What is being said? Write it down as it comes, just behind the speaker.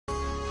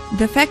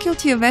The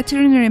Faculty of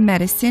Veterinary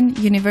Medicine,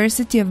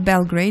 University of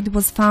Belgrade,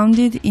 was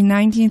founded in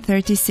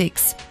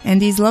 1936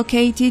 and is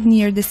located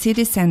near the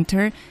city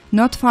center,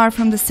 not far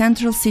from the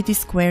central city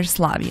square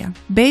Slavia.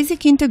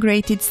 Basic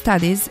integrated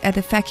studies at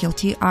the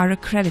faculty are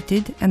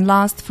accredited and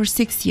last for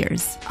 6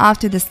 years.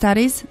 After the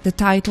studies, the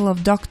title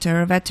of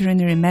Doctor of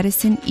Veterinary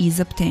Medicine is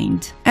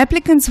obtained.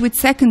 Applicants with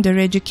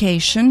secondary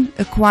education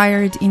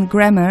acquired in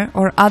grammar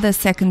or other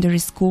secondary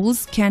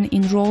schools can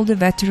enroll the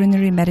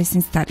veterinary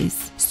medicine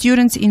studies.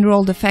 Students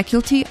enroll the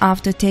faculty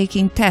after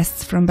taking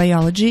tests from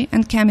biology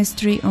and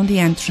chemistry on the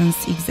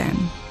entrance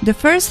exam. The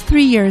first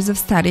 3 years of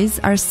studies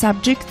are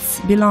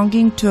subjects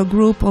belonging to a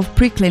group of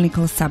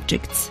preclinical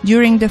subjects.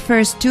 During the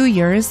first 2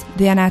 years,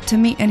 the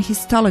anatomy and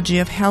histology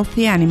of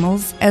healthy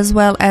animals, as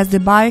well as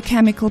the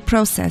biochemical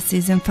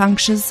processes and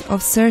functions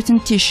of certain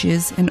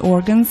tissues and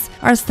organs,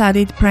 are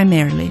studied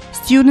primarily.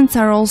 Students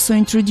are also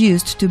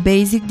introduced to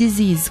basic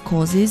disease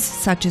causes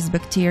such as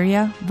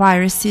bacteria,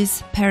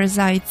 viruses,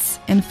 parasites,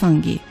 and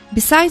fungi.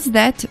 Besides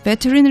that,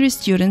 veterinary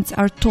students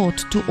are taught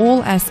to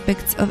all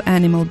aspects of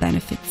animal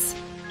benefits.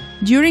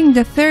 During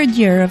the third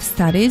year of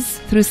studies,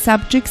 through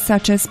subjects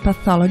such as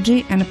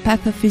pathology and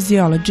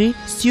pathophysiology,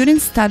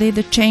 students study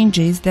the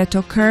changes that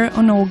occur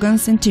on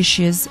organs and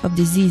tissues of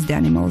diseased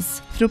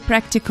animals. Through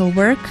practical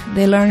work,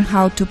 they learn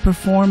how to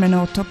perform an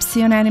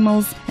autopsy on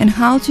animals and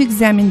how to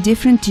examine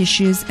different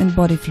tissues and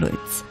body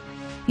fluids.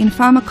 In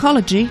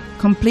pharmacology,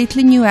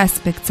 completely new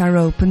aspects are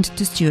opened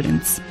to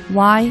students: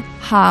 why,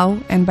 how,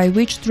 and by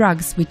which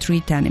drugs we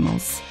treat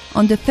animals.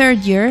 On the third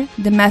year,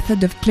 the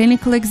method of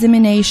clinical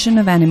examination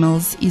of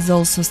animals is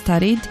also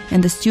studied,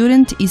 and the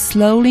student is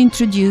slowly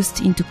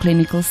introduced into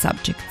clinical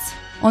subjects.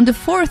 On the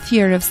fourth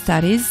year of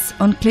studies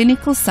on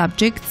clinical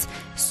subjects,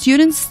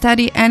 students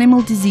study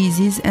animal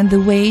diseases and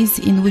the ways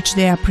in which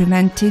they are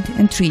prevented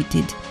and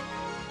treated.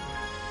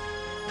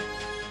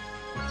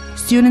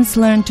 Students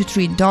learn to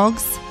treat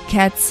dogs,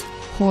 cats,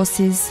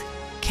 horses,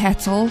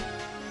 cattle,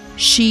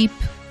 sheep,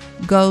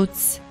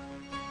 goats,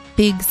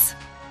 pigs,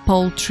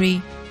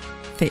 poultry,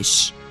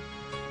 fish.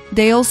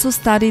 They also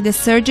study the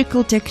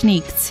surgical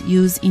techniques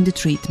used in the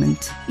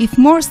treatment. If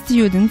more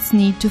students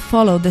need to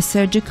follow the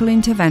surgical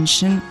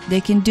intervention,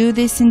 they can do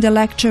this in the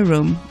lecture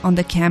room, on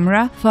the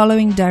camera,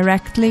 following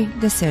directly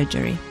the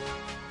surgery.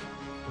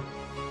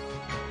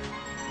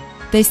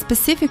 They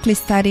specifically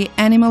study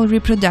animal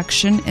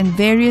reproduction and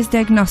various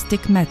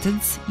diagnostic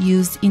methods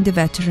used in the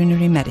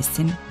veterinary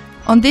medicine.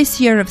 On this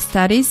year of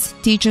studies,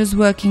 teachers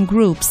work in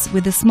groups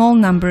with a small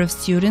number of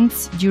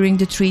students during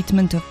the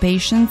treatment of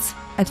patients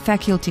at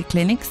faculty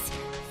clinics,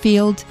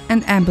 field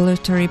and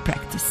ambulatory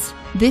practice.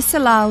 This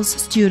allows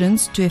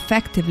students to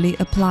effectively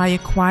apply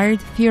acquired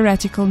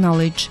theoretical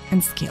knowledge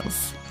and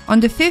skills. On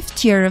the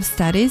fifth year of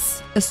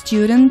studies, a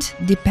student,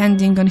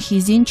 depending on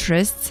his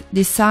interests,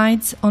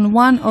 decides on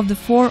one of the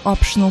 4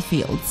 optional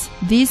fields.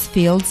 These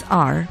fields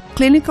are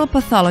clinical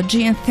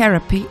pathology and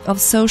therapy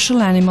of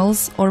social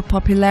animals, or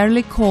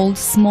popularly called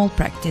small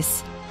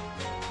practice.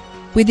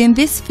 Within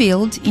this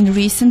field, in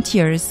recent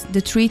years,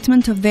 the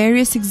treatment of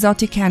various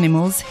exotic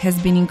animals has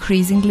been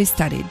increasingly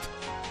studied.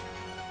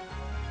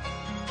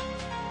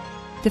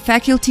 The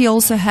faculty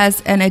also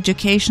has an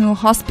educational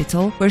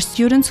hospital where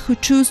students who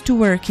choose to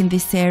work in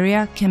this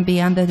area can be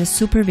under the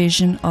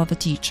supervision of a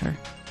teacher.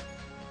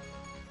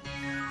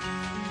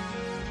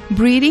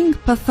 Breeding,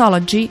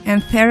 pathology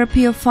and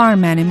therapy of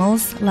farm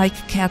animals like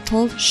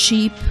cattle,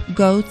 sheep,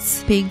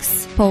 goats,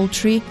 pigs,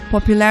 poultry,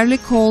 popularly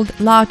called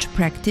large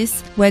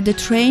practice, where the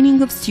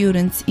training of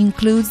students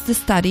includes the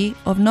study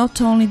of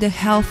not only the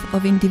health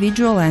of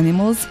individual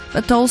animals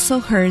but also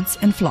herds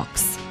and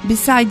flocks.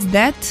 Besides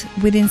that,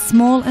 within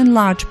small and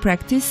large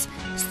practice,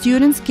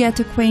 students get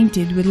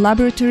acquainted with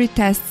laboratory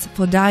tests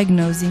for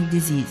diagnosing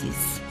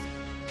diseases.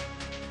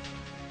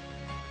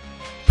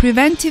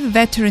 Preventive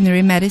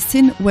veterinary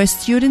medicine, where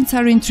students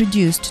are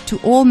introduced to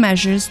all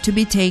measures to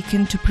be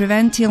taken to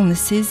prevent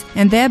illnesses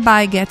and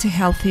thereby get a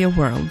healthier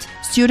world.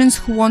 Students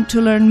who want to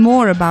learn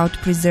more about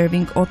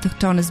preserving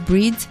autochthonous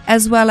breeds,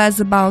 as well as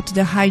about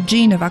the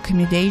hygiene of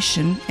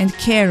accommodation and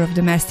care of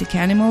domestic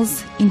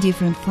animals in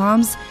different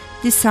farms,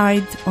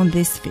 decide on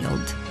this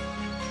field.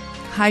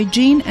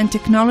 Hygiene and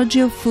technology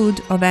of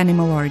food of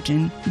animal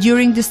origin.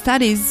 During the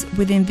studies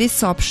within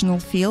this optional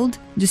field,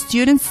 the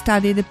students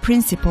study the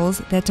principles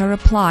that are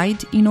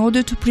applied in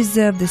order to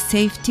preserve the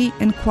safety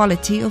and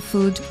quality of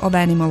food of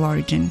animal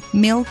origin: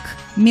 milk,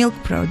 milk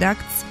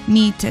products,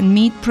 meat and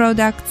meat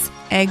products,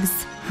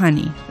 eggs,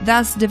 honey.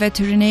 Thus, the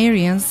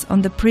veterinarians,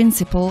 on the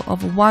principle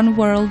of one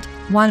world,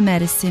 one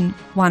medicine,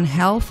 one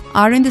health,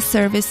 are in the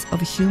service of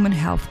human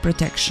health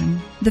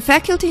protection. The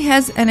faculty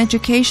has an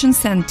education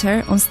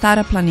center on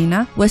Stara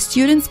Planina where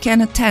students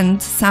can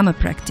attend summer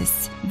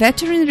practice.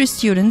 Veterinary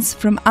students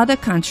from other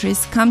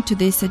countries come to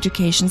this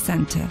education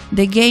center.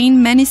 They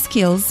gain many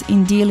skills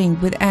in dealing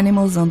with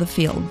animals on the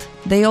field.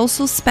 They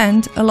also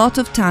spend a lot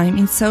of time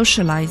in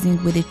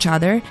socializing with each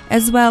other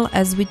as well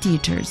as with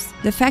teachers.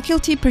 The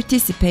faculty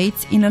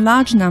participates in a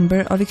large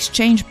number of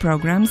exchange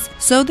programs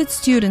so that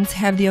students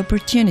have the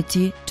opportunity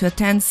opportunity to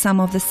attend some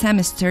of the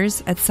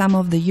semesters at some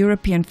of the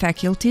European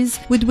faculties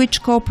with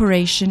which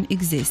cooperation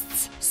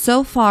exists.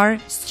 So far,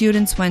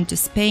 students went to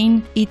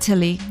Spain,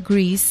 Italy,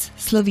 Greece,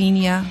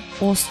 Slovenia,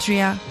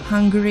 Austria,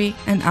 Hungary,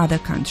 and other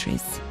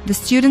countries. The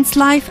students'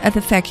 life at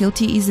the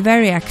faculty is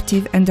very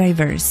active and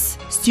diverse.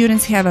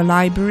 Students have a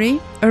library,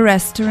 a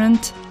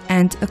restaurant,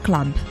 and a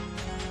club.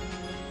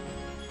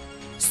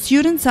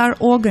 Students are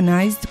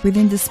organized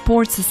within the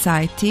Sports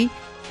Society,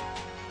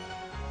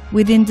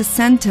 within the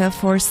Center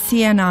for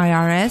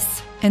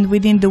CNIRS, and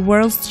within the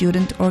World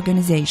Student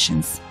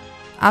Organizations.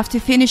 After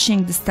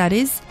finishing the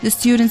studies, the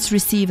students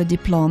receive a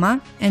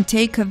diploma and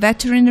take a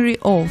veterinary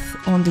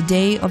oath on the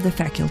day of the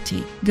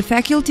faculty. The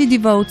faculty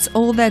devotes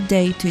all that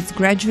day to its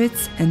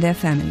graduates and their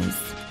families.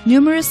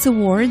 Numerous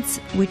awards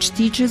which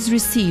teachers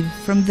receive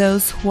from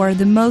those who are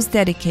the most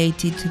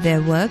dedicated to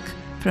their work,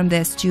 from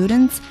their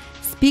students,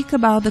 speak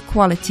about the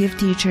quality of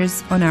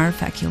teachers on our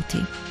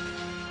faculty.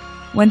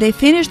 When they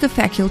finish the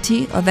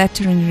Faculty of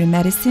Veterinary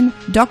Medicine,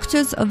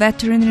 doctors of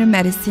veterinary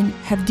medicine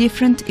have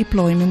different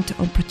employment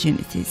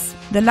opportunities.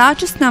 The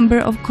largest number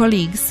of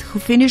colleagues who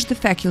finish the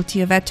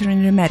Faculty of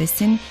Veterinary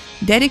Medicine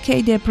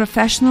dedicate their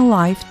professional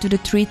life to the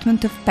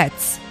treatment of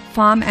pets,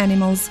 farm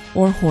animals,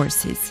 or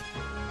horses.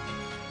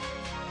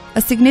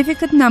 A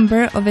significant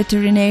number of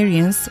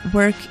veterinarians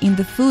work in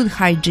the food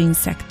hygiene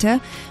sector,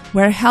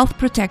 where health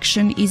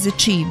protection is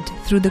achieved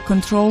through the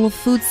control of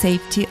food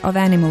safety of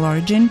animal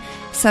origin,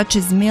 such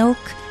as milk,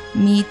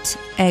 meat,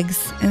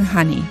 eggs, and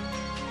honey.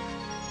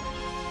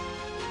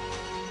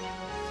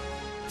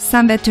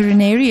 Some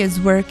veterinarians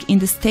work in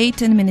the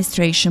state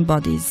administration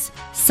bodies.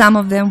 Some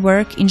of them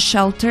work in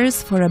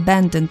shelters for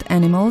abandoned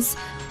animals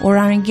or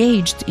are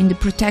engaged in the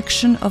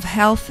protection of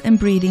health and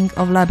breeding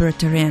of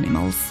laboratory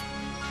animals.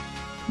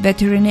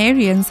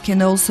 Veterinarians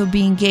can also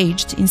be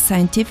engaged in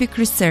scientific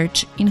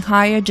research in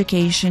higher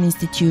education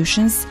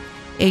institutions,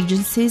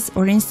 agencies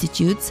or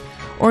institutes,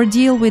 or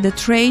deal with the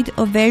trade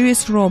of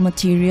various raw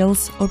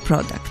materials or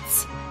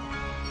products.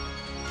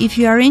 If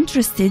you are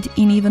interested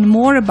in even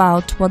more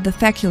about what the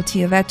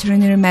Faculty of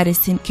Veterinary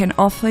Medicine can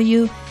offer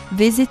you,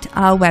 visit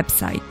our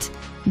website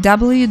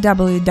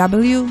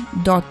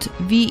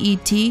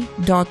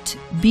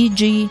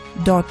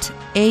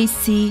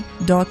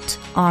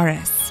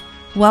www.vet.bg.ac.rs.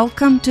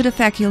 Welcome to the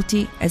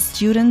faculty as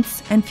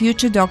students and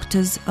future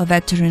doctors of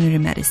veterinary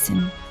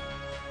medicine.